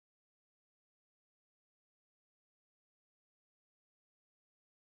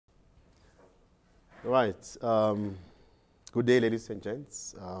Right. Good day, ladies and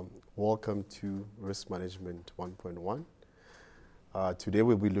gents. Welcome to Risk Management 1.1. Today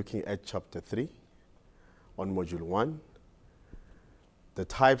we'll be looking at Chapter 3 on Module 1, the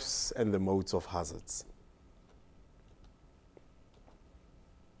types and the modes of hazards.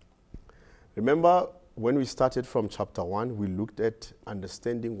 Remember, when we started from Chapter 1, we looked at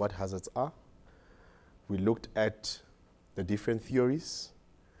understanding what hazards are. We looked at the different theories,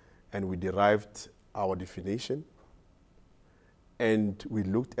 and we derived our definition. And we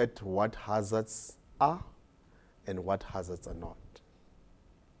looked at what hazards are and what hazards are not.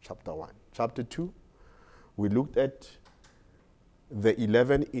 Chapter 1. Chapter 2, we looked at the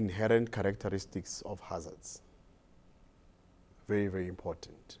 11 inherent characteristics of hazards. Very, very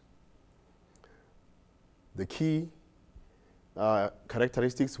important. The key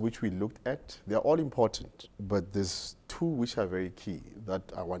characteristics which we looked at, they're all important, but there's two which are very key that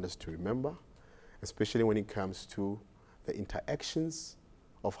I want us to remember, especially when it comes to the interactions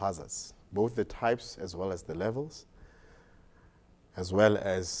of hazards, both the types as well as the levels, as well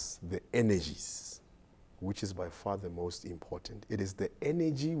as the energies, which is by far the most important. It is the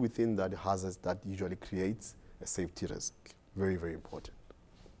energy within that hazard that usually creates a safety risk. Very, very important.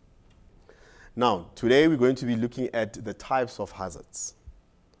 Now, today we're going to be looking at the types of hazards.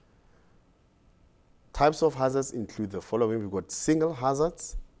 Types of hazards include the following. We've got single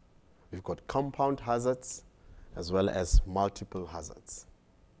hazards, we've got compound hazards, as well as multiple hazards.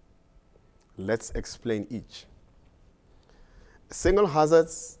 Let's explain each. Single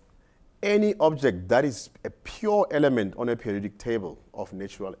hazards, any object that is a pure element on a periodic table of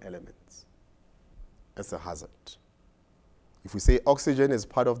natural elements. That's a hazard. If we say oxygen is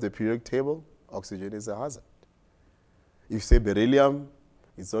part of the periodic table, oxygen is a hazard. If you say beryllium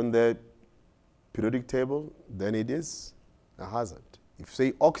is on the periodic table, then it is a hazard. If you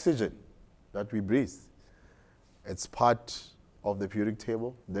say oxygen that we breathe, it's part of the periodic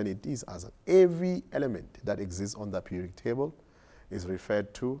table, then it is a hazard. Every element that exists on the periodic table is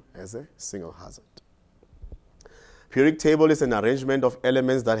referred to as a single hazard. Periodic table is an arrangement of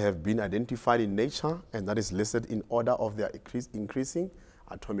elements that have been identified in nature and that is listed in order of their increasing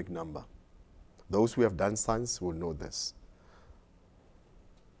atomic number. Those who have done science will know this.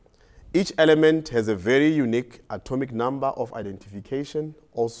 Each element has a very unique atomic number of identification,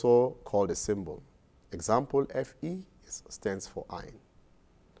 also called a symbol. Example, Fe stands for iron.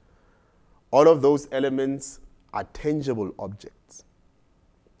 All of those elements are tangible objects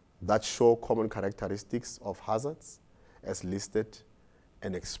that show common characteristics of hazards as listed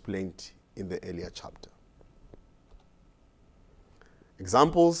and explained in the earlier chapter.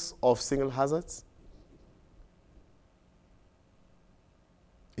 Examples of single hazards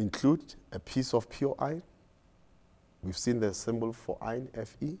include a piece of pure iron. We've seen the symbol for iron,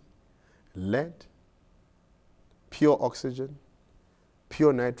 Fe, lead, pure oxygen,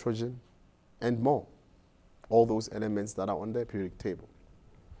 pure nitrogen, and more. All those elements that are on the periodic table.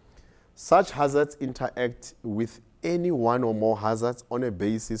 Such hazards interact with any one or more hazards on a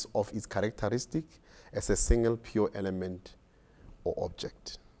basis of its characteristic as a single pure element or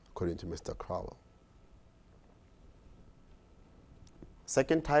object, according to Mr. Crowell.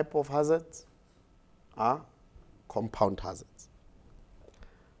 Second type of hazards are compound hazards.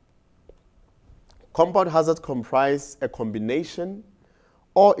 Compound hazards comprise a combination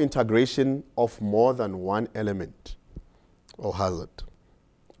or integration of more than one element or hazard.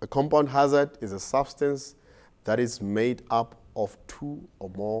 A compound hazard is a substance that is made up of two or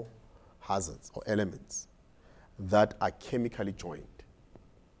more hazards or elements that are chemically joined.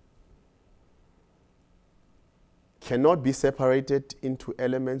 Cannot be separated into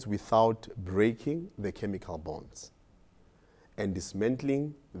elements without breaking the chemical bonds and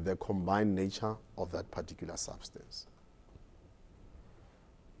dismantling the combined nature of that particular substance.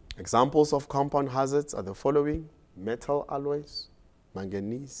 Examples of compound hazards are the following: metal alloys,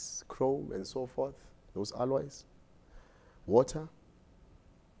 manganese, chrome, and so forth, those alloys, water,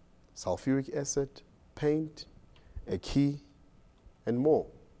 sulfuric acid, paint, a key, and more.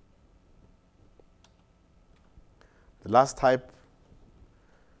 The last type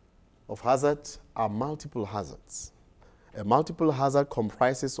of hazard are multiple hazards. A multiple hazard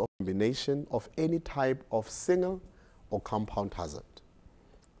comprises of a combination of any type of single or compound hazard.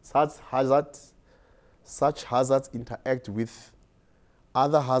 Such hazards interact with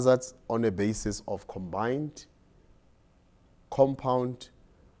other hazards on a basis of combined, compound,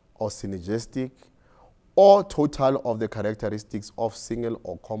 or synergistic, or total of the characteristics of single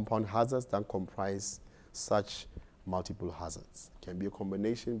or compound hazards that comprise such multiple hazards. It can be a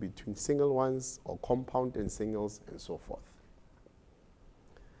combination between single ones or compound and singles and so forth.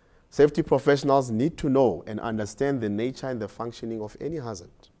 Safety professionals need to know and understand the nature and the functioning of any hazard,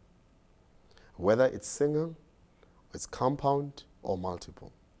 whether it's single, it's compound, or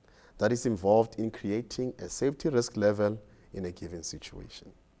multiple, that is involved in creating a safety risk level in a given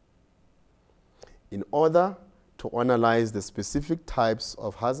situation. In order to analyze the specific types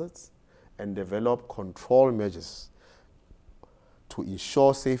of hazards and develop control measures to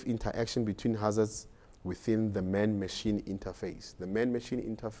ensure safe interaction between hazards within the man-machine interface. The man-machine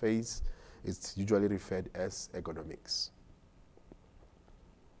interface is usually referred as ergonomics.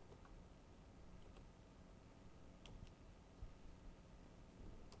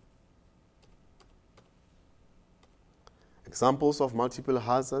 Examples of multiple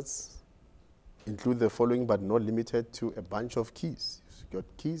hazards include the following, but not limited to a bunch of keys. It's got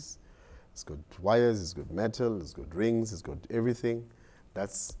keys, it's got wires, it's got metal, it's got rings, it's got everything.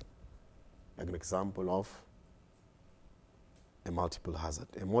 That's an example of a multiple hazard.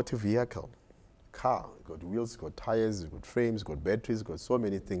 A motor vehicle, car, it's got wheels, it's got tires, it's got frames, it's got batteries, it's got so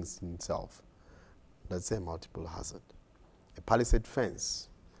many things in itself. That's a multiple hazard. A palisade fence,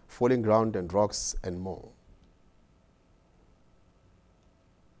 falling ground and rocks and more.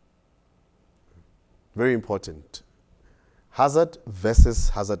 Very important. Hazard versus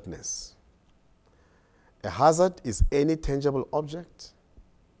hazardness. A hazard is any tangible object,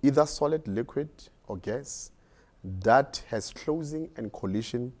 either solid, liquid, or gas, that has closing and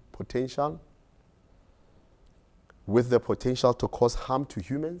collision potential with the potential to cause harm to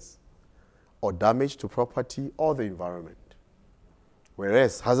humans or damage to property or the environment.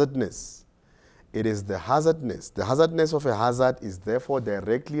 Whereas hazardness, it is the hazardness. The hazardness of a hazard is therefore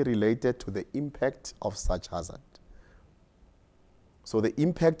directly related to the impact of such hazard. So the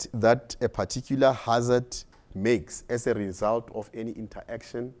impact that a particular hazard makes as a result of any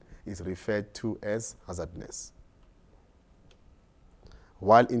interaction is referred to as hazardness,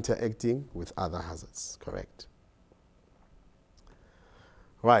 while interacting with other hazards, correct?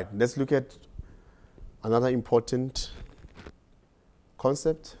 Right, let's look at another important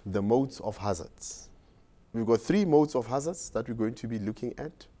concept, the modes of hazards. We've got 3 modes of hazards that we're going to be looking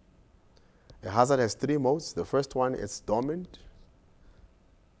at. A hazard has 3 modes. The first one is dormant,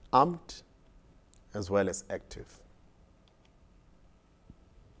 armed, as well as active.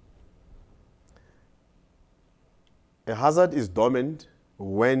 A hazard is dormant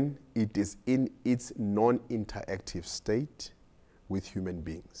when it is in its non-interactive state with human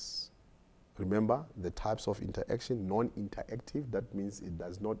beings. Remember the types of interaction, non-interactive, that means it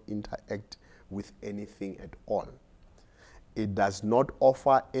does not interact with anything at all. It does not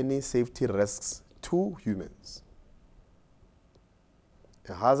offer any safety risks to humans.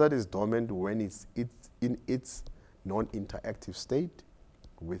 A hazard is dormant when it's in its non-interactive state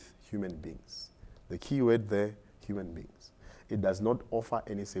with human beings. The key word there, human beings. It does not offer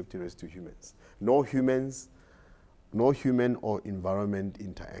any safety risk to humans. No human or environment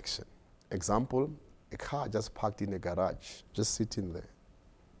interaction. Example, a car just parked in a garage, just sitting there.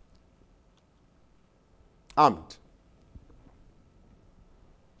 Armed.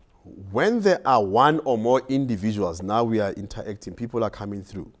 When there are one or more individuals, now we are interacting, people are coming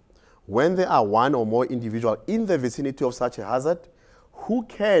through. When there are one or more individuals in the vicinity of such a hazard, who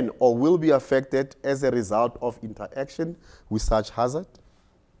can or will be affected as a result of interaction with such hazard?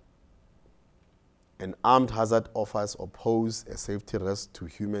 An armed hazard offers or poses a safety risk to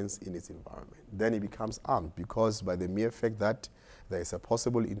humans in its environment. Then it becomes armed because by the mere fact that there is a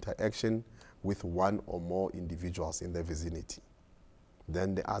possible interaction with one or more individuals in the vicinity,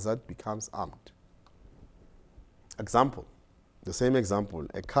 then the hazard becomes armed. Example, the same example,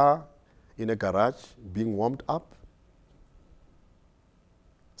 a car in a garage being warmed up,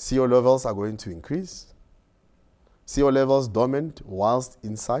 CO levels are going to increase, CO levels dormant whilst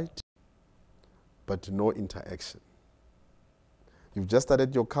inside, but no interaction. You've just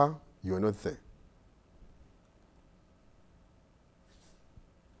started your car, you're not there.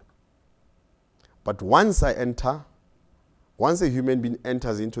 But once a human being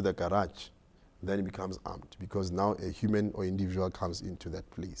enters into the garage, then it becomes armed because now a human or individual comes into that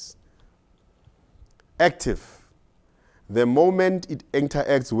place. Active. The moment it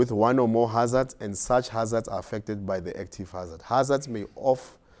interacts with one or more hazards, and such hazards are affected by the active hazard. Hazards may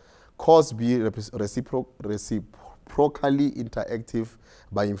of course be reciprocally interactive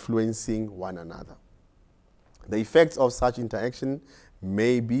by influencing one another. The effects of such interaction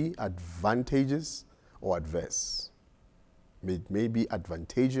may be advantageous or adverse. It may be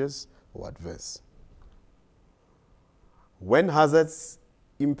advantageous or adverse. When hazards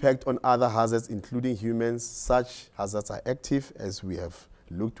impact on other hazards, including humans, such hazards are active, as we have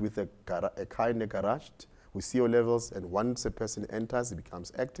looked with a car in a garage with CO levels, and once a person enters, it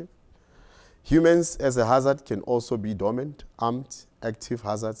becomes active. Humans as a hazard can also be dormant, armed, active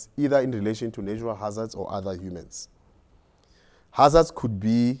hazards, either in relation to natural hazards or other humans. Hazards could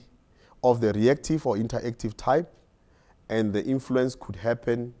be of the reactive or interactive type, and the influence could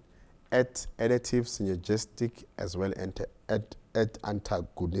happen at additive, synergistic, as well at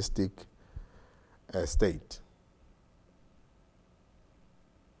antagonistic state.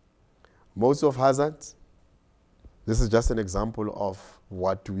 Modes of hazards. This is just an example of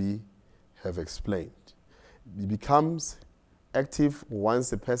what we have explained. It becomes active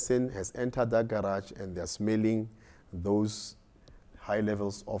once a person has entered that garage and they're smelling those high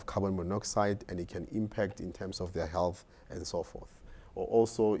levels of carbon monoxide, and it can impact in terms of their health and so forth. Or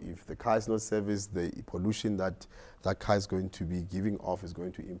also, if the car is not serviced, the pollution that car is going to be giving off is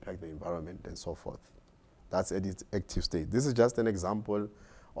going to impact the environment and so forth. That's at its active state. This is just an example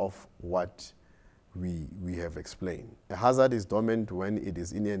of what we have explained. A hazard is dormant when it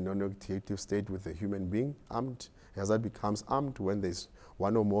is in a non-active state with a human being armed. A hazard becomes armed when there's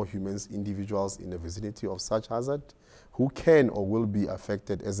one or more humans, individuals in the vicinity of such hazard who can or will be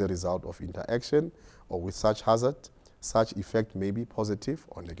affected as a result of interaction or with such hazard. Such effect may be positive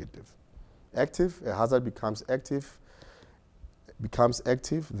or negative. Active, a hazard becomes active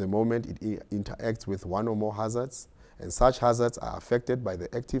the moment it interacts with one or more hazards, and such hazards are affected by the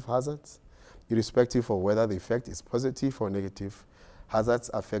active hazards. Irrespective of whether the effect is positive or negative,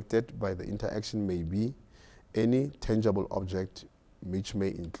 hazards affected by the interaction may be any tangible object, which may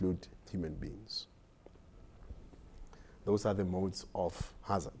include human beings. Those are the modes of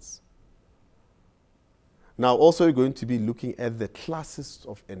hazards. Now, also we're going to be looking at the classes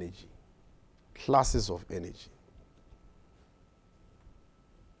of energy. Classes of energy.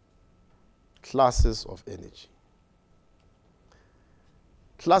 Classes of energy.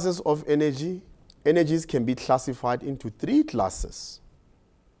 Classes of energy. Energies can be classified into 3 classes.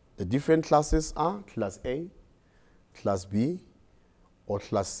 The different classes are Class A, Class B, or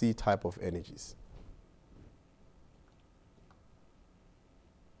Class C type of energies.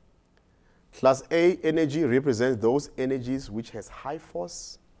 Class A energy represents those energies which has high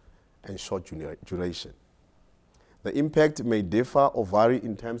force and short duration. The impact may differ or vary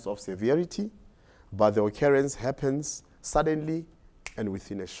in terms of severity, but the occurrence happens suddenly and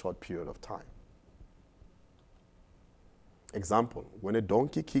within a short period of time. Example, when a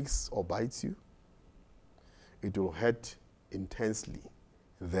donkey kicks or bites you, it will hurt intensely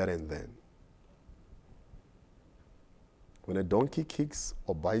there and then. When a donkey kicks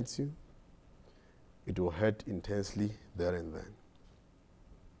or bites you, it will hurt intensely there and then.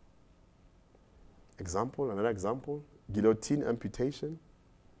 Example, another example, guillotine amputation.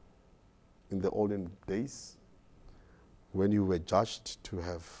 In the olden days, when you were judged to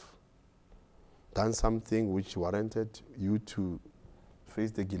have done something which warranted you to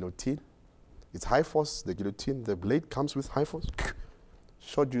face the guillotine, it's high force, the guillotine, the blade comes with high force,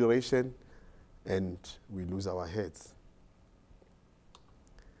 short duration, and we lose our heads.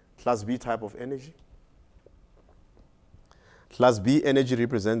 Class B type of energy. Class B energy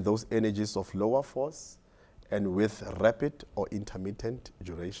represents those energies of lower force and with rapid or intermittent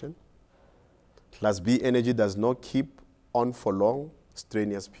duration. Class B energy does not keep on for long,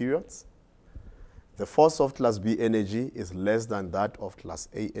 strenuous periods. The force of Class B energy is less than that of Class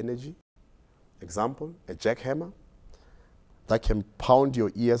A energy. Example, a jackhammer that can pound your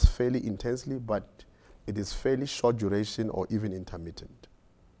ears fairly intensely, but it is fairly short duration or even intermittent.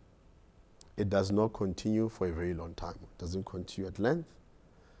 It does not continue for a very long time. It doesn't continue at length,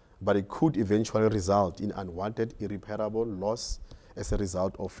 but it could eventually result in unwanted, irreparable loss as a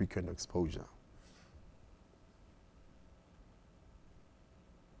result of frequent exposure.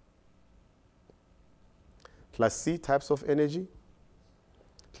 Class C types of energy.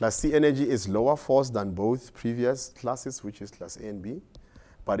 Class C energy is lower force than both previous classes, which is Class A and B,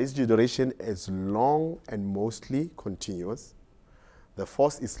 but its duration is long and mostly continuous. The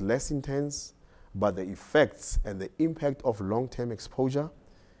force is less intense, but the effects and the impact of long-term exposure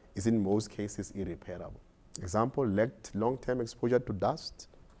is in most cases irreparable. Example, long-term exposure to dust,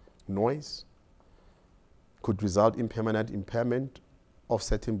 noise, could result in permanent impairment of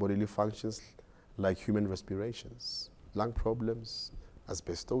certain bodily functions like human respirations, lung problems,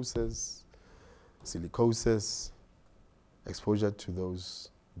 asbestosis, silicosis, exposure to those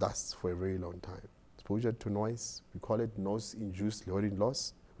dusts for a very long time. Exposure to noise, we call it noise-induced hearing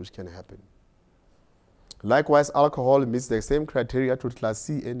loss, which can happen. Likewise, alcohol meets the same criteria to Class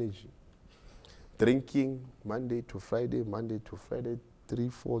C energy. Drinking Monday to Friday, 3,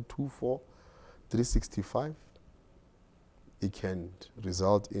 4, 2, 4, 365, it can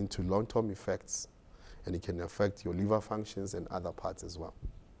result into long-term effects, and it can affect your liver functions and other parts as well.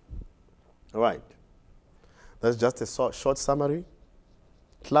 All right. That's just a short summary.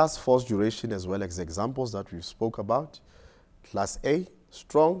 Class force duration as well as examples that we spoke about. Class A,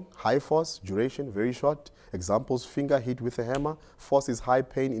 strong, high force, duration, very short. Examples, finger hit with a hammer. Force is high,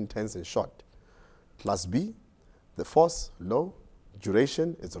 pain, intense, and short. Class B, the force, low.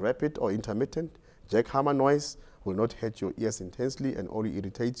 Duration is rapid or intermittent. Jackhammer noise will not hurt your ears intensely and only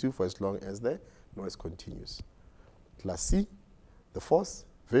irritates you for as long as the noise continues. Class C, the force,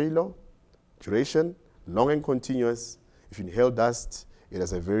 very low. Duration, long and continuous. If you inhale dust, it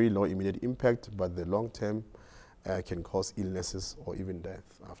has a very low immediate impact, but the long term can cause illnesses or even death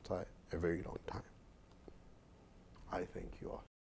after a very long time. I thank you all.